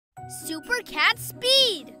Super cat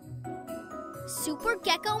speed. Super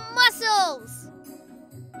gecko muscles.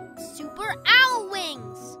 Super owl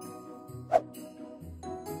wings.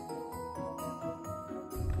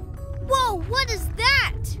 Whoa, what is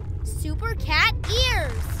that? Super cat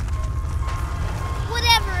ears.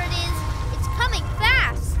 Whatever it is, it's coming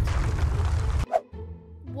fast.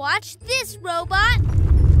 Watch this, robot.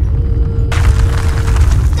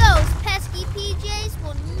 Those pesky PJs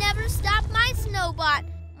will never stop my snowbot.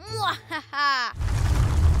 Mwahaha!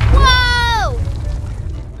 Whoa!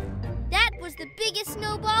 That was the biggest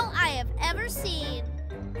snowball I have ever seen.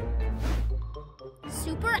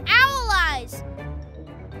 Super owl eyes.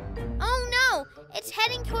 Oh no, it's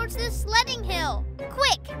heading towards the sledding hill.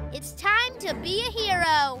 Quick, it's time to be a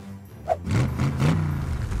hero.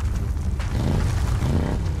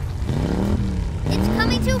 It's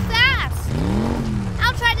coming too fast.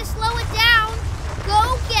 I'll try to slow it down.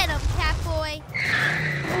 Go get him, Catboy.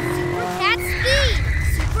 Super cat speed.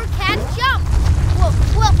 Super cat jump. Whoa,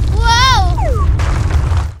 whoa, whoa!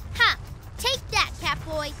 Ha! Take that,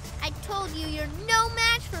 Catboy. I told you you're no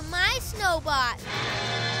match for my snowbot.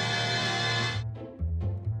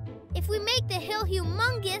 If we make the hill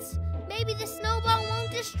humongous, maybe the snowball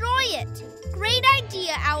won't destroy it. Great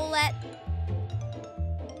idea, Owlette.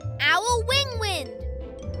 Owl wing wind.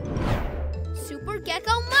 Super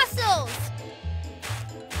gecko muscles.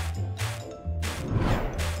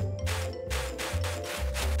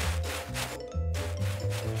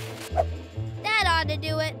 That ought to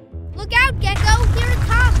do it. Look out, Gecko. Here it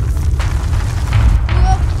comes.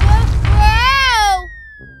 Whoa, whoa, whoa!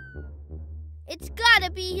 It's gotta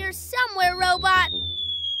be here somewhere, robot.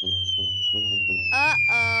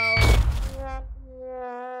 Uh-oh.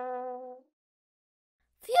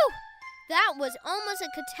 Phew! That was almost a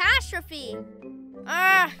catastrophe.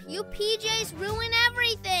 You PJs ruin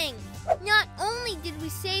everything. Not only did we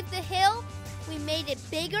save the hill, we made it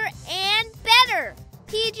bigger and better.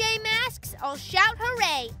 PJ Masks, I'll shout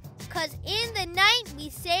hooray, 'cause in the night we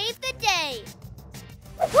saved the day.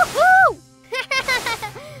 Woohoo!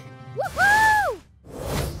 Woohoo!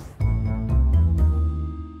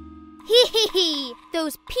 Hee hee hee!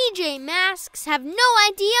 Those PJ Masks have no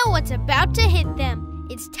idea what's about to hit them.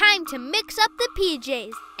 It's time to mix up the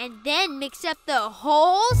PJs and then mix up the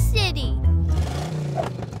whole city.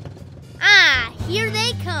 Ah, here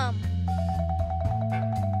they come.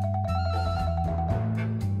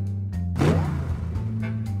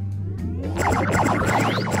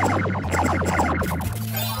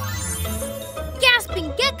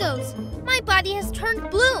 Gasping geckos! My body has turned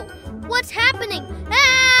blue. What's happening?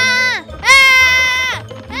 Ah! Ah!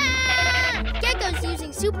 Ah! Gekko's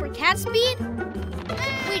using super cat speed?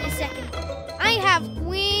 Wait a second. I have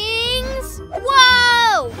wings.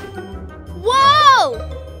 Whoa! Whoa!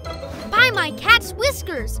 By my cat's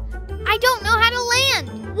whiskers. I don't know how to land.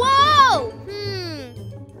 Whoa!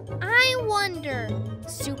 I wonder.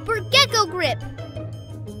 Super gecko grip.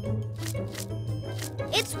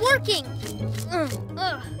 It's working.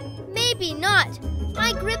 Maybe not.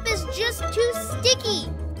 My grip is just too sticky.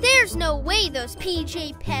 There's no way those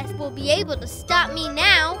PJ pets will be able to stop me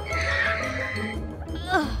now.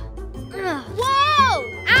 Whoa!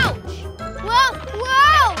 Ouch! Whoa!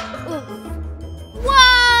 Whoa!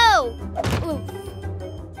 Whoa!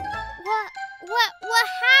 What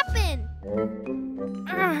happened?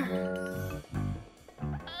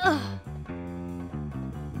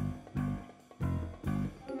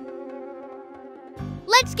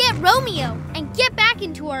 Let's get Romeo and get back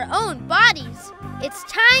into our own bodies. It's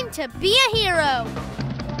time to be a hero.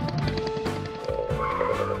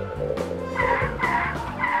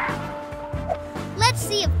 Let's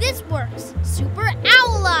see if this works. Super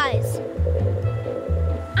owl eyes.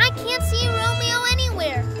 I can't see Romeo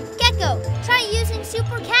anywhere. Gecko, try using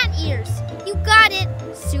super cat ears. You got it.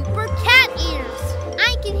 Super cat ears.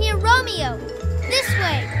 I can hear Romeo. This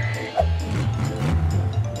way.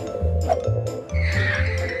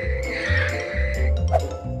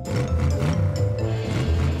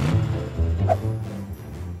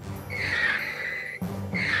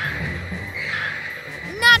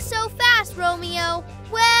 Not so fast, Romeo.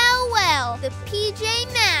 Well, the PJ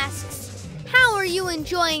Masks. How are you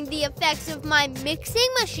enjoying the effects of my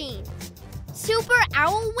mixing machine? Super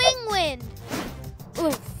owl wing wind.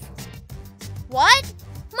 Oof. What?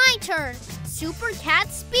 My turn. Super cat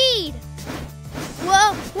speed.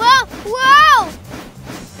 Whoa, whoa, whoa!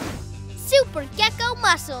 Super gecko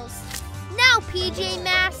muscles. Now, PJ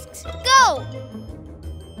Masks, go!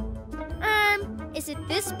 Is it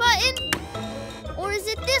this button? Or is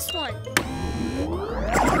it this one?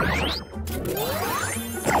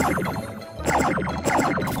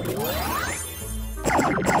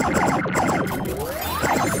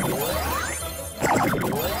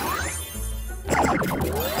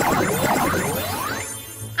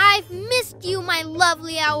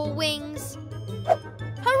 lovely owl wings.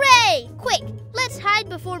 Hooray! Quick, let's hide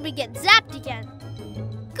before we get zapped again.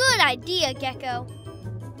 Good idea, Gekko.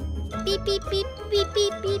 Beep, beep, beep, beep,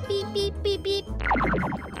 beep, beep, beep, beep, beep, beep.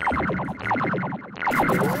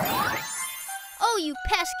 Oh, you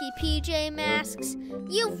pesky PJ Masks.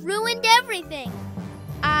 You've ruined everything.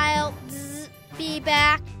 I'll be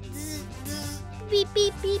back. Beep,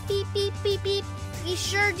 beep, beep, beep, beep, beep, beep. We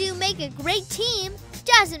sure do make a great team.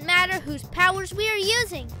 Doesn't matter whose powers we are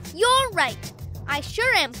using. You're right. I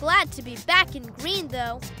sure am glad to be back in green,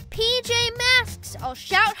 though. PJ Masks, I'll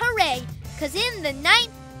shout hooray, 'cause in the night,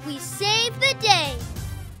 we save the day.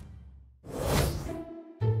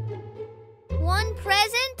 One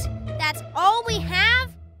present? That's all we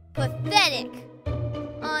have? Pathetic.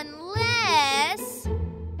 Unless...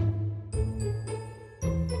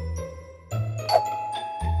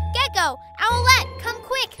 Gekko, Owlette, come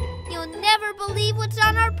quick. You'll never believe what's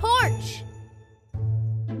on our porch.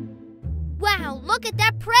 Wow, look at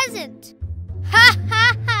that present. Ha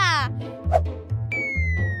ha ha!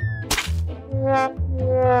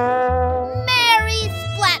 Merry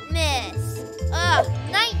Splatmas! Ugh,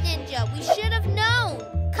 Night Ninja, we should have known.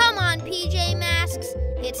 Come on, PJ Masks.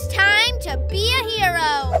 It's time to be a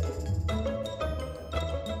hero.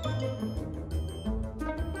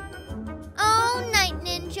 Oh, Night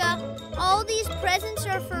Ninja, all these presents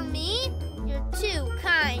are for me? You're too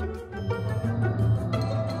kind.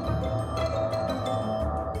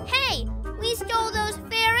 Hey, we stole those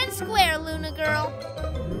fair and square, Luna Girl.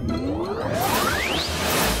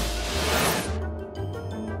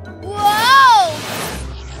 Whoa!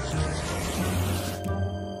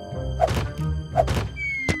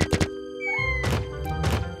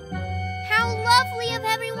 How lovely of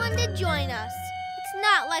everyone to join us. It's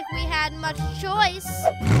not like we had much choice.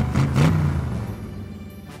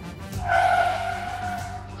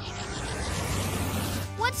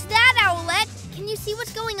 What's that, Owlette? Can you see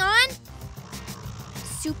what's going on?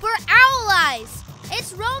 Super Owl Eyes!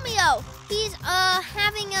 It's Romeo! He's,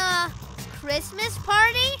 having a Christmas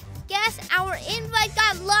party? Guess our invite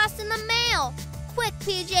got lost in the mail. Quick,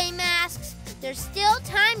 PJ Masks. There's still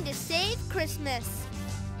time to save Christmas.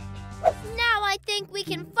 Now I think we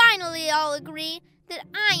can finally all agree that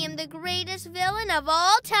I am the greatest villain of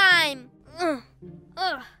all time.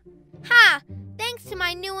 Ha! Thanks to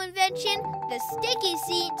my new invention, the sticky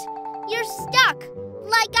seat, you're stuck.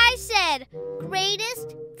 Like I said,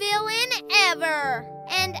 greatest villain ever.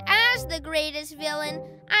 And as the greatest villain,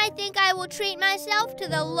 I think I will treat myself to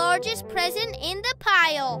the largest present in the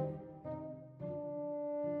pile.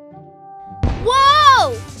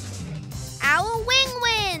 Whoa! Owl Wing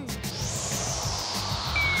Win!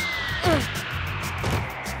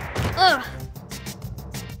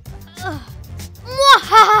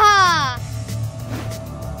 Mwahaha!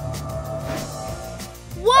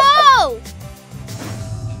 Whoa!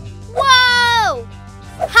 Whoa!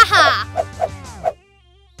 Ha-ha!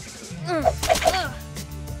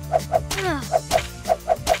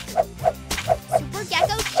 Super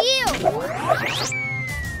Gekko Shield!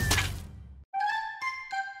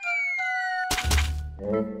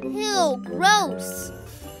 Ew, gross!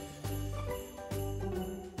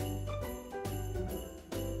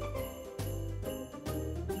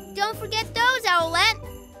 Don't forget those, Owlette.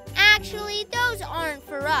 Actually, those aren't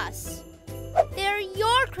for us. They're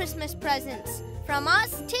your Christmas presents, from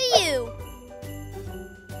us to you.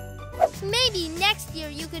 Maybe next year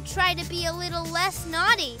you could try to be a little less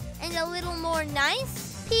naughty and a little more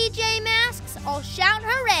nice. PJ Masks, I'll shout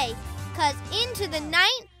hooray, 'cause into the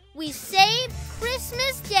night we save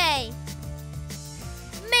Christmas Day.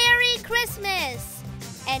 Merry Christmas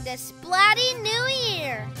and a splatty New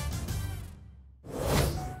Year.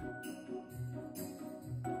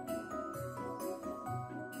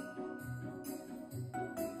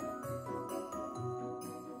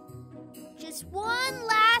 Just one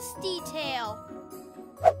last detail.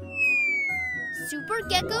 Super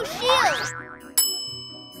Gekko Shield.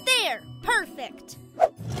 There, perfect.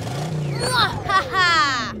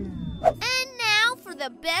 Mwahaha! And now for the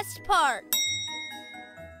best part.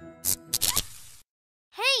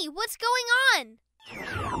 Hey, what's going on?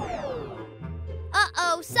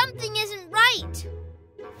 Uh-oh, something isn't right.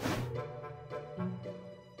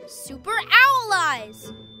 Super Owl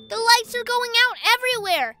Eyes. The lights are going out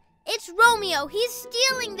everywhere. It's Romeo. He's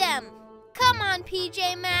stealing them. Come on,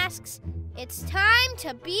 PJ Masks. It's time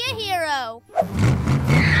to be a hero.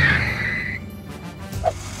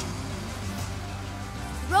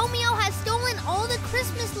 Romeo has stolen all the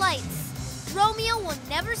Christmas lights. Romeo will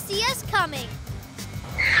never see us coming.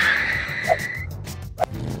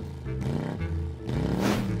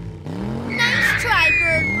 Nice try,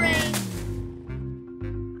 Bird Brain.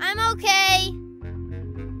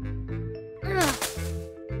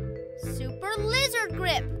 tighter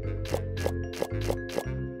grip.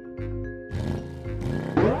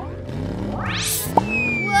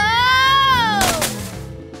 Whoa!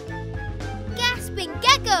 Gasping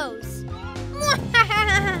geckos!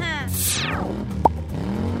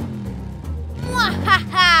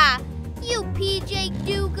 Mwahaha! You PJ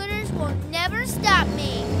do-gooders will never stop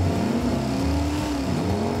me.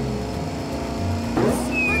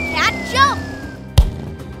 Super cat jump!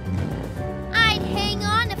 I'd hang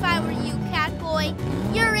on if I were you, Catboy.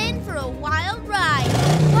 You're in for a wild ride.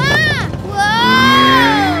 Ah!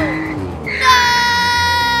 Whoa! No!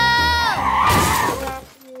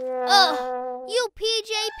 Ugh! You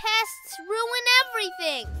PJ pests ruin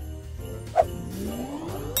everything.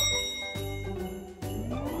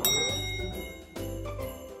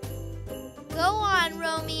 Go on,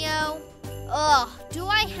 Romeo. Ugh, do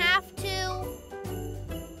I have to?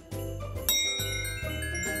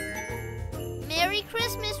 Merry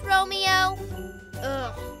Christmas, Romeo.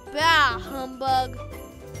 Ugh, bah, humbug.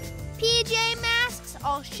 PJ Masks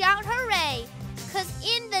all shout hooray, 'cause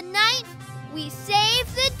in the night, we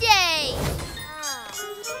save the day.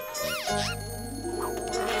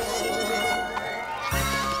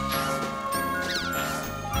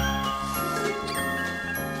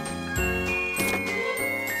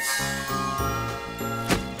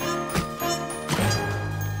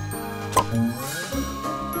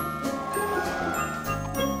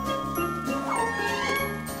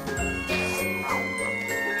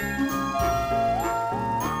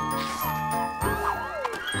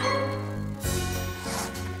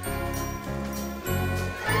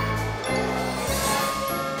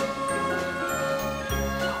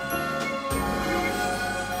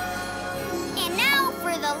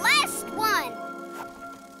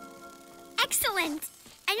 Excellent!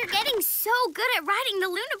 And you're getting so good at riding the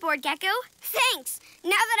Lunaboard, Gekko. Thanks!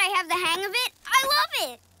 Now that I have the hang of it, I love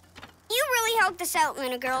it! You really helped us out,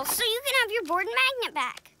 Luna Girl, so you can have your board and magnet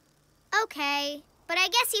back. Okay, but I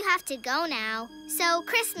guess you have to go now, so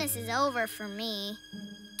Christmas is over for me.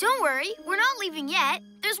 Don't worry, we're not leaving yet.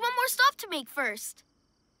 There's one more stop to make first.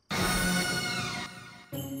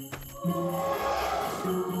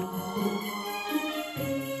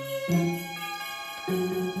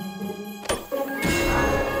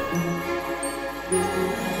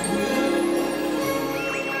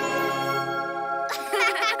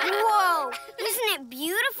 Whoa! Isn't it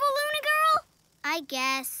beautiful, Luna Girl? I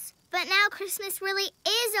guess, but now Christmas really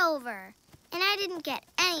is over, and I didn't get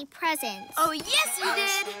any presents. Oh, yes, you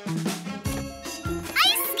did!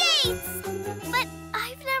 Ice skates! But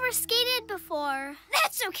I've never skated before.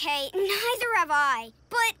 That's okay, neither have I.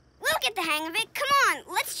 But we'll get the hang of it. Come on,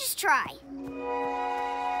 let's just try.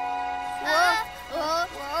 Whoa, whoa,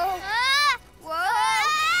 whoa. Whoa!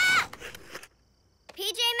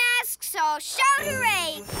 PJ Masks all shout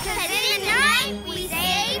hooray! 'Cause in the night we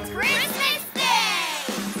save Christmas Day!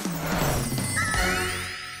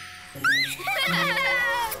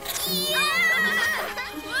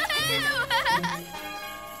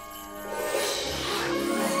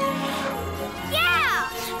 Yeah!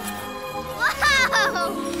 Whoa!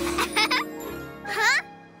 Huh?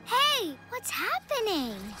 Hey, what's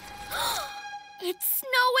happening? It's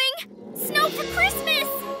snowing! Snow for Christmas!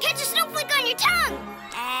 Catch a snowflake on your tongue!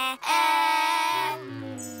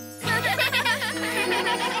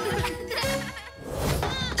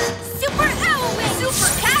 Super Owlette! Super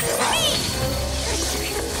Cat Speed!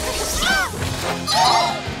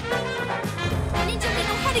 Ninja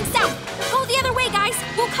Beetle heading south! Go the other way, guys!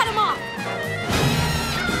 We'll cut him off!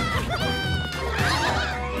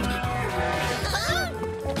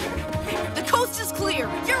 The coast is clear.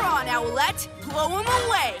 You're on, Owlette. Blow him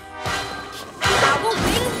away. Owl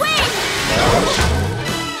wing wing!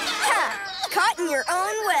 Ha! Caught in your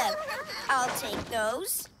own web. I'll take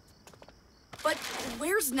those. But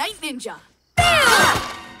where's Night Ninja?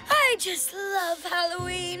 I just love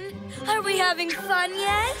Halloween. Are we having fun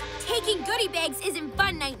yet? Taking goodie bags isn't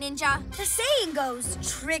fun, Night Ninja. The saying goes,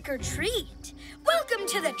 trick or treat. Welcome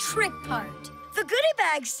to the trick part. The goodie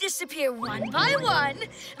bags disappear one by one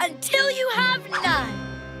until you have none.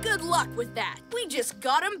 Good luck with that. We just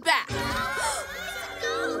got him back.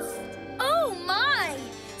 Oh my!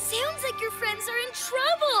 Sounds like your friends are in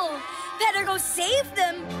trouble. Better go save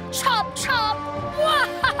them. Chop, chop.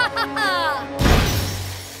 Wahahaha!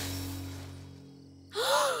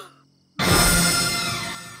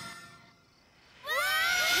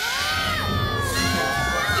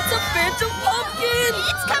 It's a phantom pumpkin!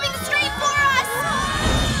 It's coming straight for us!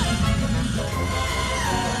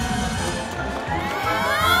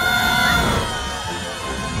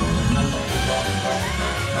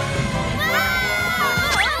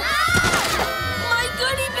 My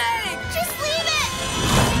goodie bag! Just leave it!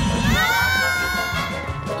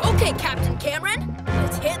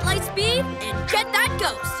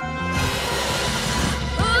 ghost.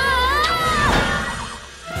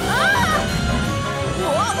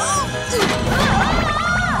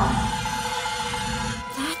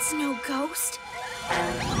 That's no ghost.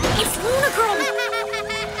 It's Luna Girl!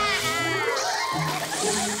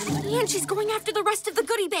 And she's going after the rest of the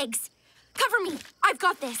goodie bags. Cover me. I've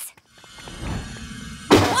got this.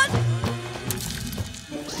 What?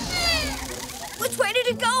 Which way did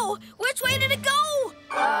it go? Which way did it go?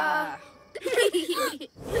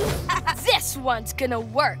 This one's gonna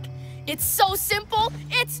work. It's so simple.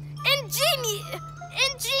 It's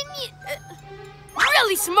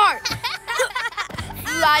really smart.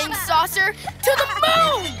 Flying saucer to the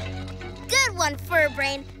moon! Good one,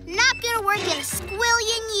 Furbrain. Not gonna work in a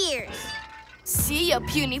squillion years. See ya,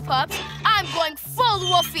 puny pups. I'm going full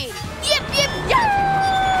woofy. Yip, yip, yip!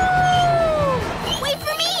 Wait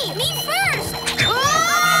for me! Me first!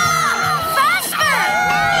 Faster!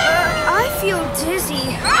 I feel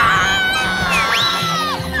dizzy.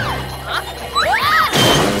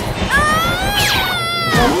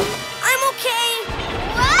 I'm okay.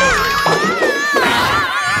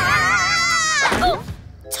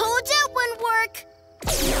 Told you it wouldn't work.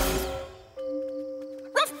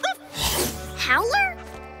 Howler?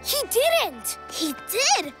 He didn't. He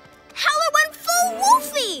did. Howler went full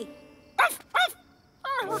woofy.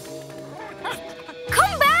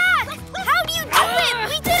 Come back! How do you do it?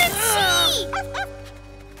 We didn't see.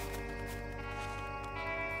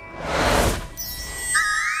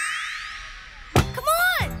 Come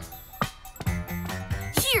on!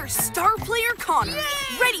 Here's star player Connor,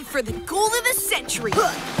 ready for the goal of the century.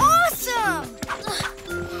 Awesome!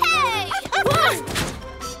 Hey!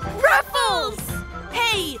 Ruffles!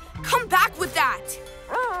 Hey, come back with that.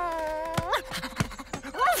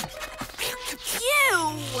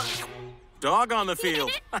 Ew! Dog on the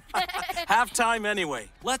field. Halftime anyway.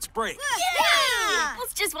 Let's break. Yeah!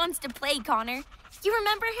 Ruffles just wants to play, Connor. You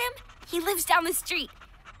remember him? He lives down the street.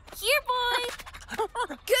 Here, boy.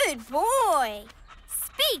 Good boy.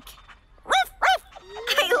 Speak. Ruff, ruff.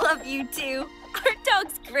 I love you too. Our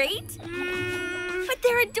dog's great. But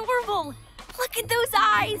they're adorable. Look at those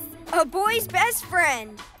eyes. A boy's best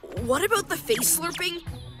friend. What about the face slurping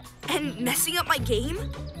and messing up my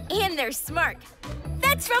game? And they're smart.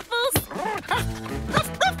 That's Ruffles.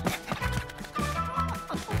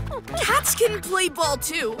 Cats can play ball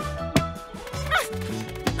too.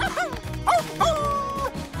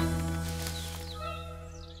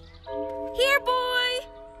 Here, boy.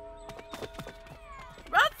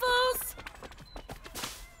 Ruffles.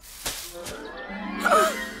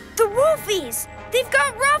 The Wolfies! They've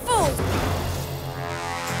got Ruffles!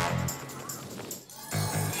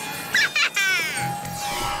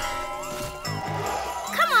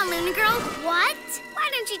 Come on, Luna Girl. What? Why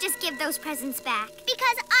don't you just give those presents back?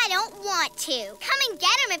 Because I don't want to. Come and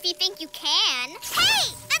get them if you think you can.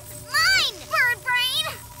 Hey! That's mine! Bird brain!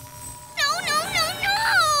 No, no, no,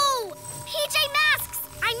 no! PJ Masks!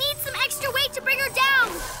 I need some extra weight to bring her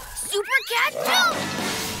down! Super Cat jump!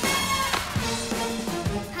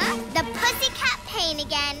 Huh? The pussycat pain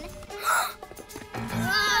again.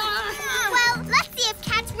 Well, let's see if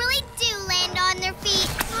cats really do land on their feet.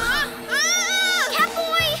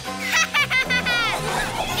 Catboy!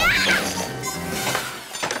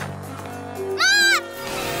 Mom!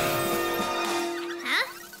 Huh?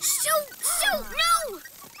 Shoot! No!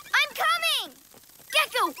 I'm coming!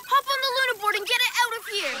 Gekko, hop on the Luna board and get it out of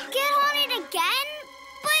here! Get on it again?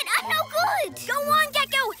 But I'm no good. Go on,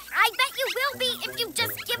 Gekko! I bet you will be if you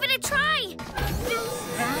just give it a try!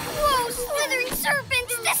 Whoa, slithering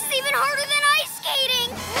serpents! This is even harder than ice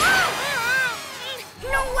skating!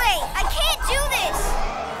 No way! I can't do this!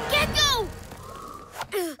 Gekko!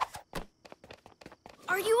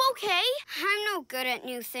 Are you okay? I'm no good at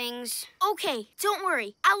new things. Okay, don't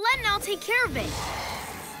worry. Owlette and I'll take care of it.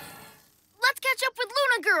 Let's catch up with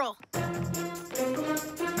Luna Girl.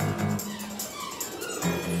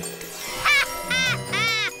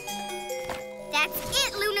 That's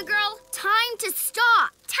it, Luna Girl. Time to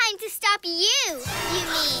stop. Time to stop you mean.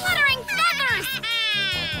 Fluttering feathers!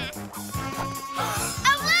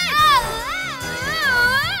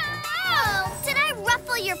 Oh, did I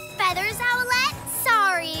ruffle your feathers, Owlette?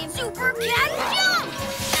 Sorry. Super Cat jump!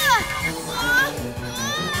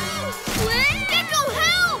 Gekko,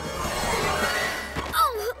 help!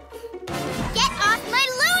 Oh, get off my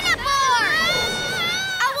Luna board!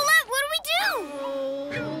 Owlette, what do we do?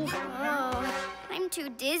 I'm too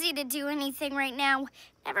dizzy to do anything right now.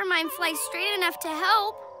 Never mind fly straight enough to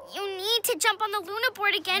help. You need to jump on the Luna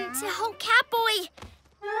board again to help Catboy.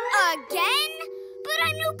 Again? But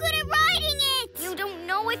I'm no good at riding it. You You don't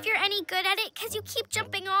know if you're any good at it because you keep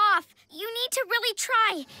jumping off. You need to really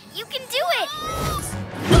try. You can do it.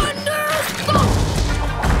 Thunder!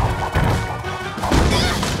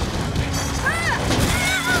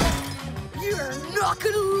 You're not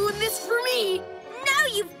gonna ruin this for me! Now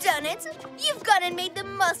you've done it! You've gone and made the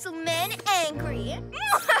muscle man angry.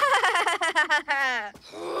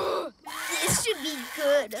 This should be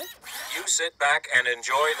good. You sit back and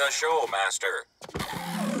enjoy the show, Master.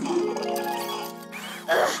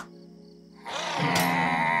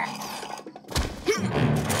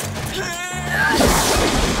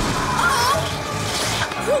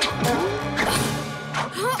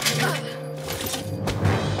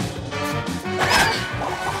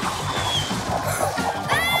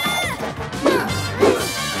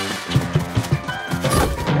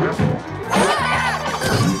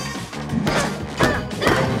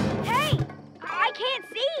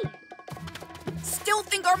 Still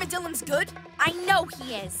think Armadillo's good? I know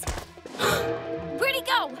he is. Where'd he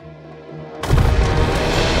go?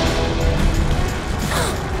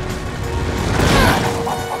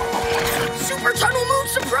 Super tunnel moon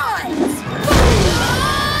surprise!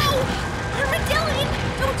 Armadillo,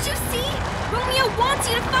 don't you see? Romeo wants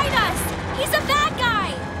you to fight us. He's a bad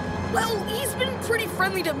guy. Well, he's been pretty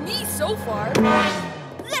friendly to me so far.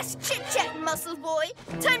 Less chit-chat, muscle boy.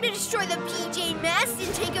 Time to destroy the PJ Masks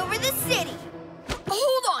and take over the city.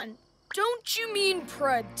 Hold on. Don't you mean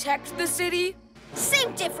protect the city?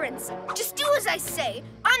 Same difference. Just do as I say.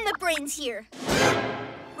 I'm the brains here.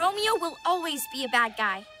 Romeo will always be a bad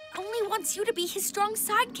guy. Only wants you to be his strong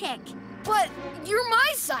sidekick. But you're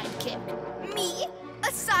my sidekick. Me? A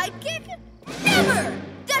sidekick? Never!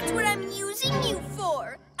 That's what I'm using you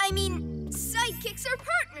for. I mean, sidekicks are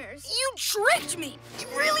partners. You tricked me. You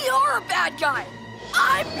really are a bad guy.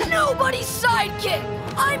 I'm nobody's sidekick.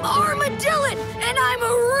 I'm Armadillo, and I'm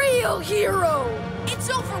a real hero. It's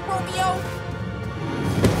over, Romeo.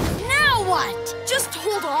 Now what? Just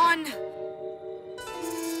hold on.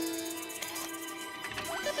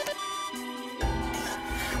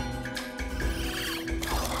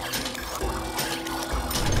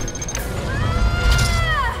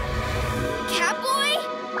 Catboy?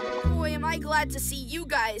 Boy, am I glad to see you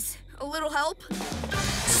guys. A little help?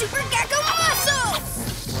 Super Gekko muscles!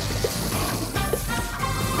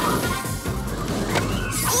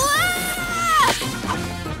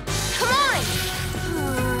 Come on!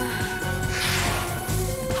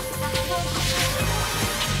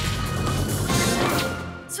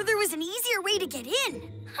 So there was an easier way to get in.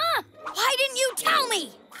 Huh? Why didn't you tell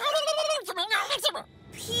me?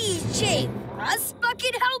 PJ Rust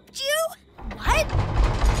Bucket helped you? What?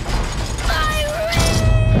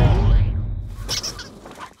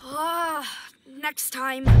 Next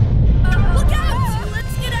time. Look out!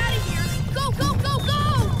 Let's get out of here. Go, go, go, go!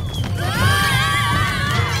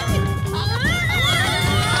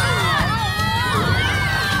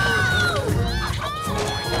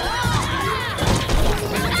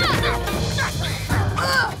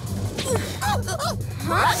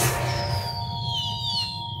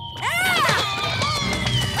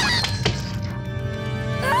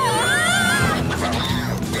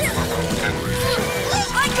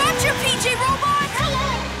 I got you, PJ Robot!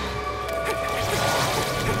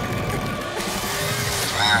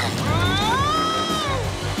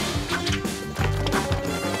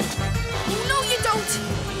 No, you don't.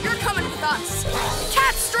 You're coming with us.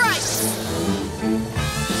 Cat strike!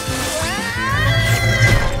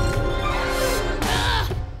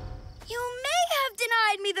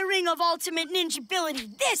 Me the ring of ultimate ninja ability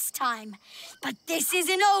this time. But this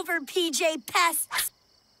isn't over, PJ Pests.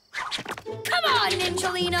 Come on,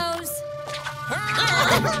 Ninjalinos.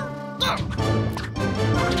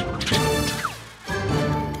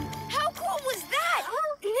 How cool was that?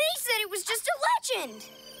 They said it was just a legend.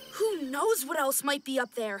 Who knows what else might be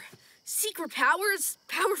up there? Secret powers?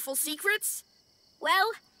 Powerful secrets?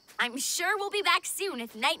 Well, I'm sure we'll be back soon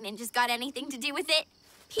if Night Ninja's got anything to do with it.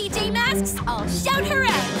 PJ Masks, I'll shout her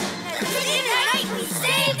out. Tonight we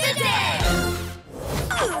save the day!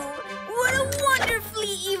 Ooh, what a wonderfully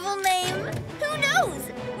evil name. Who knows?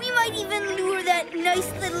 We might even lure that nice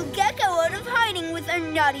little gecko out of hiding with our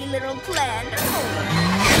naughty little plan.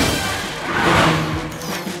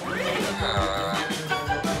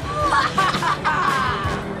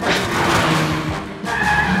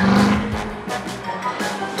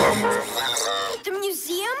 The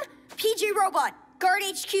museum? PJ Robot, guard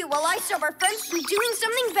HQ while I stop our friends from doing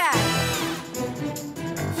something bad.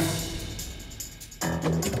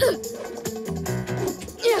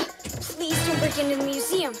 Please don't break into the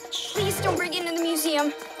museum. Please don't break into the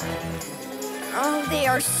museum. Oh, they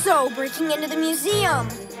are so breaking into the museum.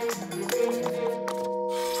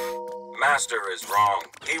 Master is wrong.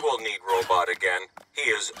 He will need Robot again.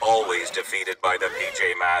 He is always defeated by the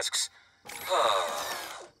PJ Masks.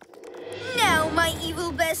 Now, my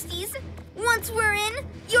evil besties, once we're in,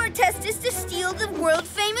 your test is to steal the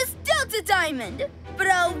world-famous Delta Diamond. But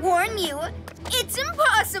I'll warn you, it's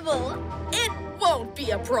impossible. It won't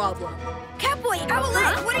be a problem. Catboy,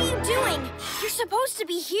 Owlette, what are you doing? You're supposed to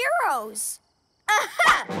be heroes.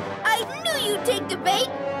 Aha! I knew you'd take the bait.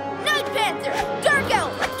 Night Panther, Dark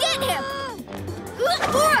Elf, get him!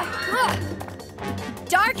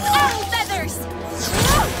 Dark Owl Feathers!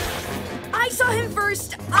 I saw him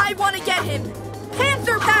first. I want to get him.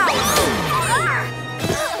 Panther Power!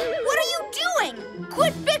 What are you doing?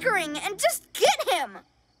 Quit bickering and just get him!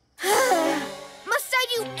 Must I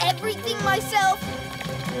do everything myself?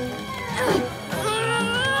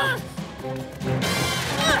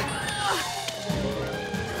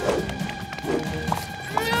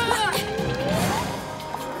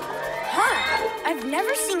 I've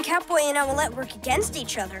never seen Catboy and Owlette work against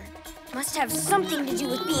each other. Must have something to do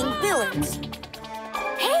with being villains.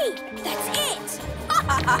 Hey, that's it!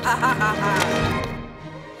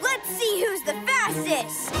 Let's see who's the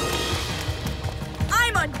fastest!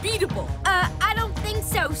 I'm unbeatable. I don't think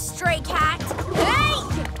so, Stray Cat. Hey!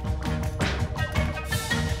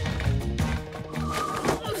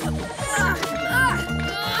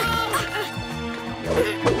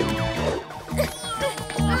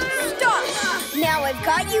 Stop! Now I've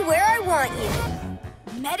got you where I want you.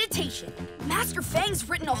 Meditation. Master Fang's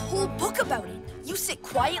written a whole book about it. You sit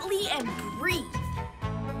quietly and breathe.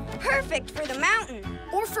 Perfect for the mountain.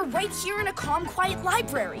 Or for right here in a calm, quiet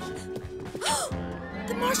library.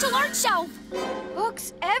 The martial arts shelf!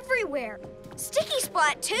 Books everywhere. Sticky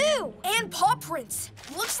Splat, too. And paw prints.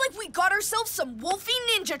 Looks like we got ourselves some wolfy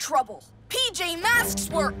ninja trouble. PJ Masks,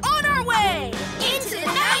 we're on our way! Into the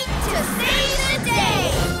night to save the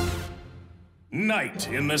day! Night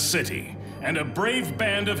in the city, and a brave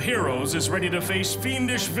band of heroes is ready to face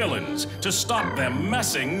fiendish villains to stop them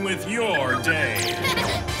messing with your day.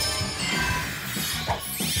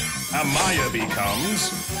 Amaya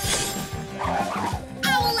becomes...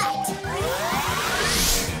 Owlette!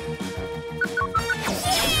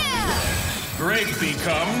 Yeah! Greg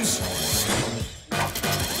becomes...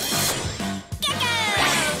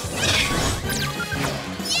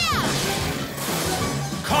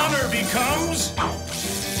 Connor becomes...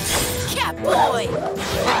 Catboy!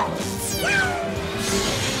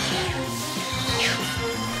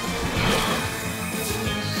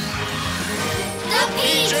 The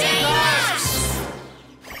PJ Masks!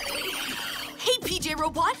 Hey, PJ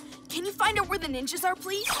Robot, can you find out where the ninjas are,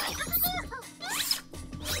 please?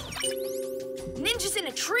 Ninjas in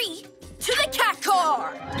a tree? To the cat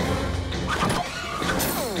car!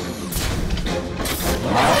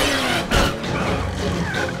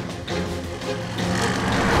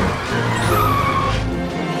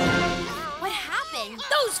 What happened?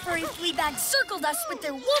 Those furry flea bags circled us with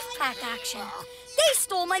their wolf pack action. They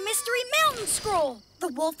stole my mystery mountain scroll. The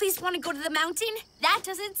wolfies want to go to the mountain? That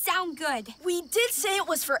doesn't sound good. We did say it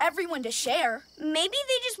was for everyone to share. Maybe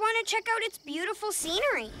they just want to check out its beautiful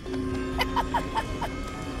scenery.